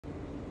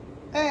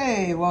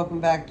Hey, welcome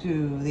back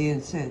to the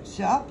Incense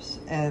Shops,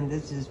 and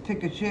this is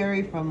Pick a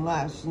Cherry from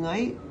last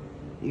night.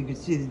 You can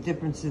see the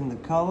difference in the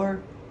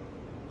color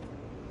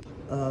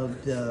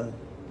of the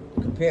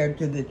compared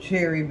to the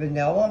cherry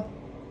vanilla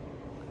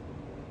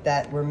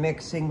that we're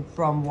mixing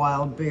from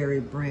Wild Berry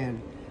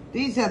brand.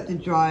 These have to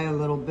dry a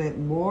little bit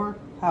more,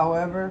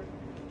 however.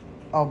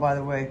 Oh, by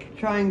the way,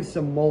 trying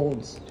some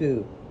molds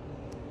too.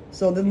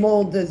 So the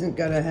mold isn't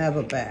gonna have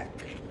a back,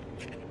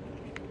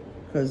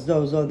 because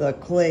those are the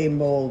clay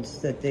molds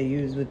that they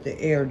use with the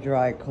air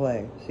dry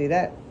clay. See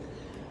that?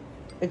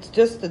 It's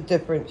just a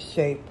different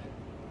shape.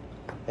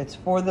 It's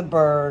for the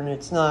burn.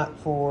 It's not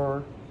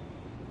for,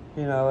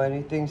 you know,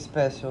 anything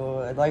special.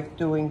 I like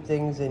doing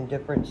things in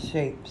different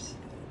shapes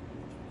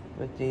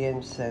with the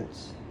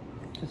incense.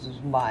 This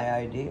is my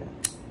idea.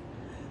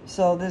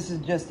 So this is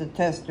just a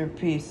tester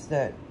piece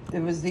that it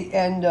was the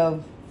end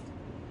of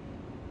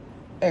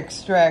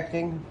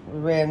extracting.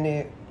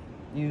 We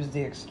used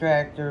the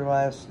extractor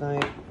last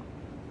night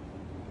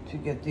to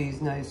get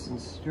these nice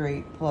and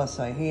straight. Plus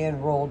I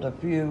hand rolled a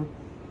few.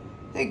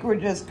 I think we're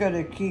just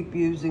gonna keep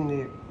using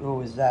the,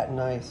 oh, is that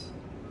nice?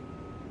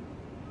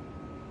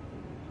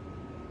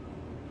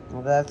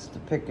 Well, that's the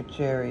Pick a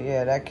Cherry.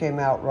 Yeah, that came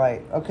out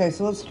right. Okay,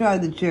 so let's try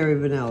the cherry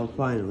vanilla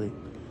finally.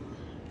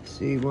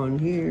 See one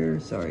here,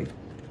 sorry.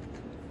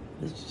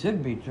 This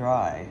should be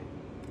dry.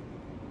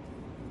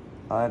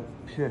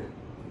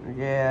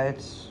 Yeah,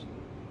 it's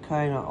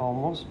kind of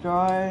almost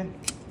dry.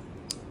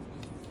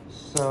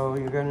 So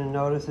you're gonna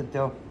notice that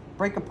they'll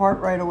break apart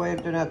right away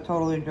if they're not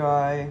totally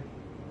dry,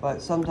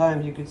 but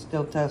sometimes you can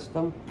still test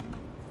them.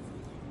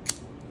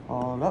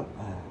 Hold up.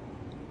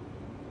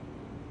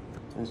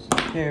 This is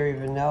cherry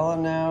vanilla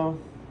now.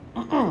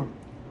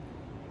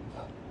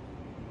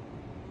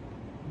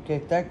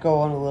 Get that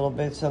going a little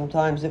bit.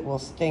 Sometimes it will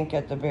stink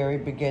at the very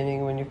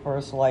beginning when you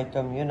first light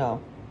them, you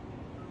know.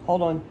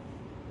 Hold on.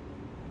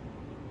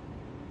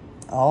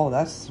 Oh,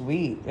 that's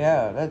sweet.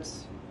 Yeah,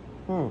 that's,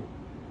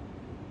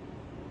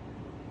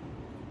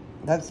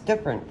 That's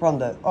different from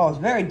the, oh, it's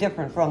very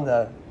different from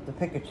the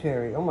Pick a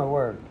Cherry. Oh my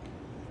word.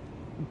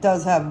 It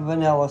does have a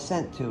vanilla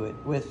scent to it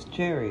with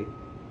cherry.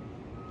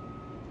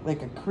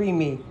 Like a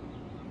creamy,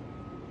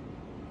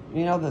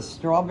 you know, the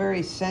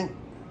strawberry scent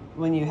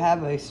when you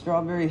have a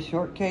strawberry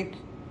shortcake?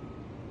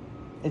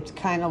 It's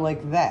kind of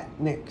like that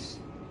mix.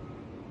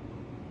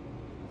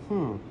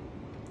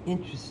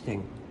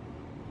 Interesting.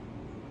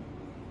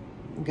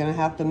 I'm gonna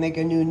have to make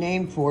a new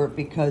name for it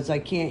because I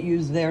can't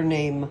use their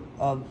name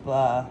of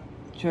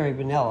cherry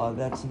vanilla.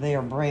 That's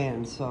their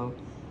brand, so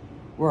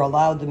we're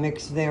allowed to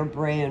mix their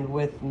brand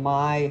with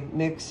my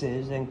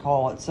mixes and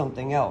call it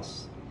something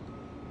else.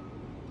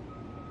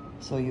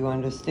 So you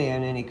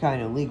understand any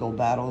kind of legal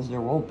battles there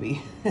won't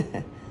be.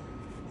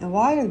 And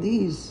why are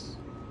these?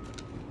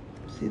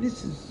 See,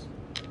 this is,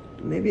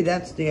 maybe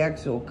that's the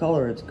actual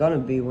color it's gonna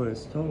be when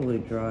it's totally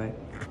dry.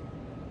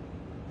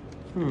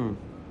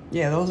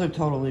 Yeah, those are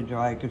totally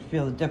dry. I could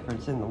feel the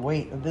difference in the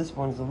weight of this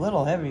one's a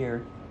little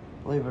heavier,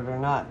 believe it or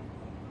not,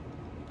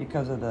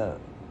 because of the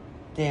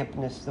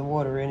dampness, the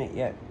water in it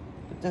yet.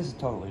 But this is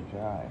totally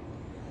dry.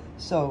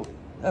 So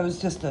that was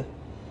just a,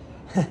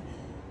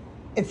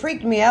 it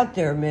freaked me out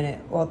there a minute.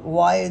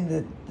 Why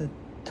the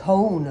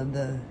tone of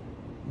the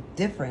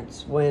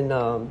difference when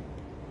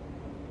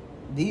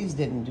these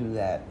didn't do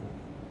that.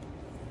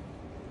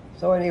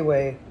 So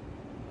anyway,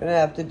 I'm gonna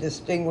have to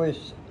distinguish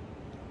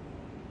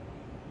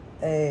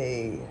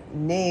a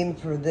name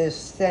for this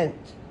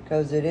scent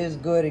because it is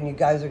good and you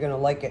guys are gonna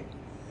like it.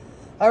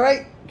 All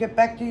right, get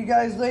back to you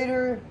guys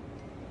later.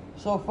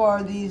 So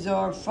far these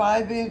are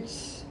 5"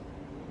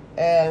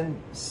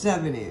 and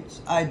 7".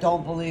 I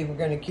don't believe we're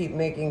gonna keep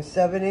making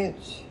 7"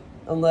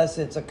 unless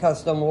it's a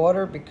custom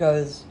order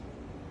because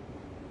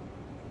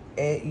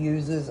it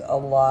uses a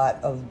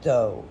lot of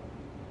dough.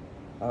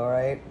 All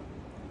right,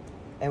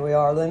 and we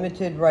are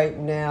limited right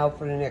now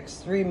for the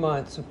next 3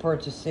 months of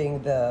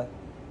purchasing the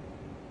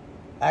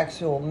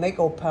actual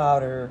Makko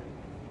powder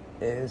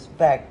is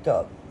backed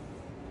up.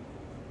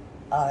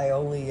 I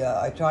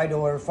tried to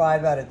order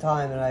 5 at a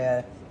time and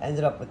I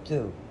ended up with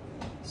 2.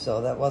 So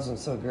that wasn't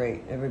so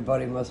great.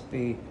 Everybody must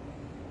be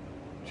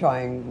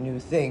trying new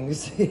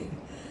things.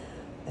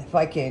 If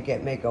I can't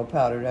get Makko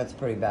powder, that's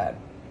pretty bad.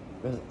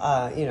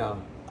 Because, you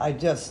know, I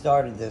just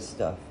started this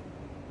stuff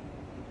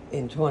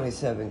in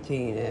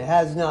 2017 and it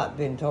has not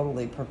been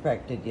totally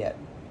perfected yet.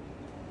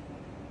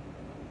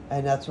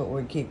 And that's what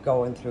we keep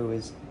going through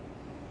is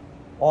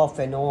off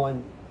and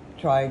on,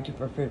 trying to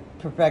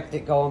perfect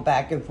it, going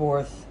back and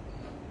forth,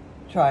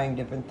 trying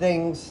different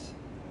things.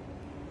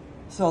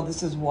 So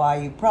this is why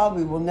you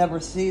probably will never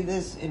see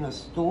this in a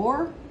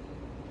store.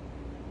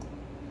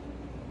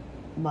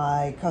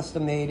 My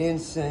custom-made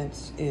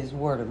incense is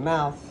word of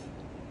mouth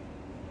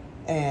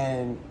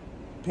and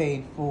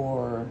paid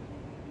for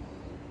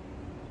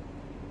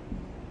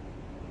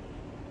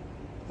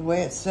the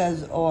way it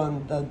says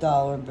on the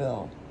dollar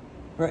bill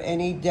for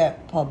any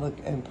debt, public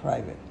and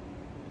private.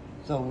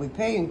 So we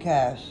pay in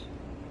cash,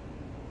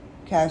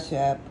 Cash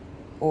App,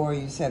 or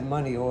you send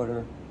money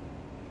order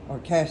or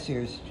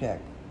cashier's check.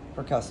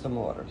 for custom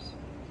orders.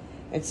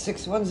 It's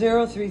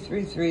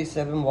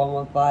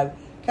 610-333-7115,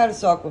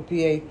 Catasauqua,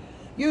 PA.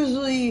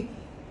 Usually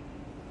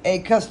a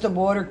custom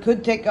order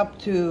could take up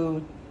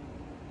to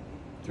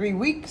 3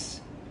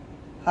 weeks.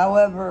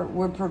 However,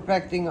 we're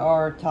perfecting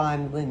our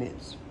time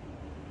limits.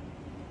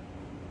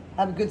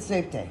 Have a good,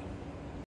 safe day.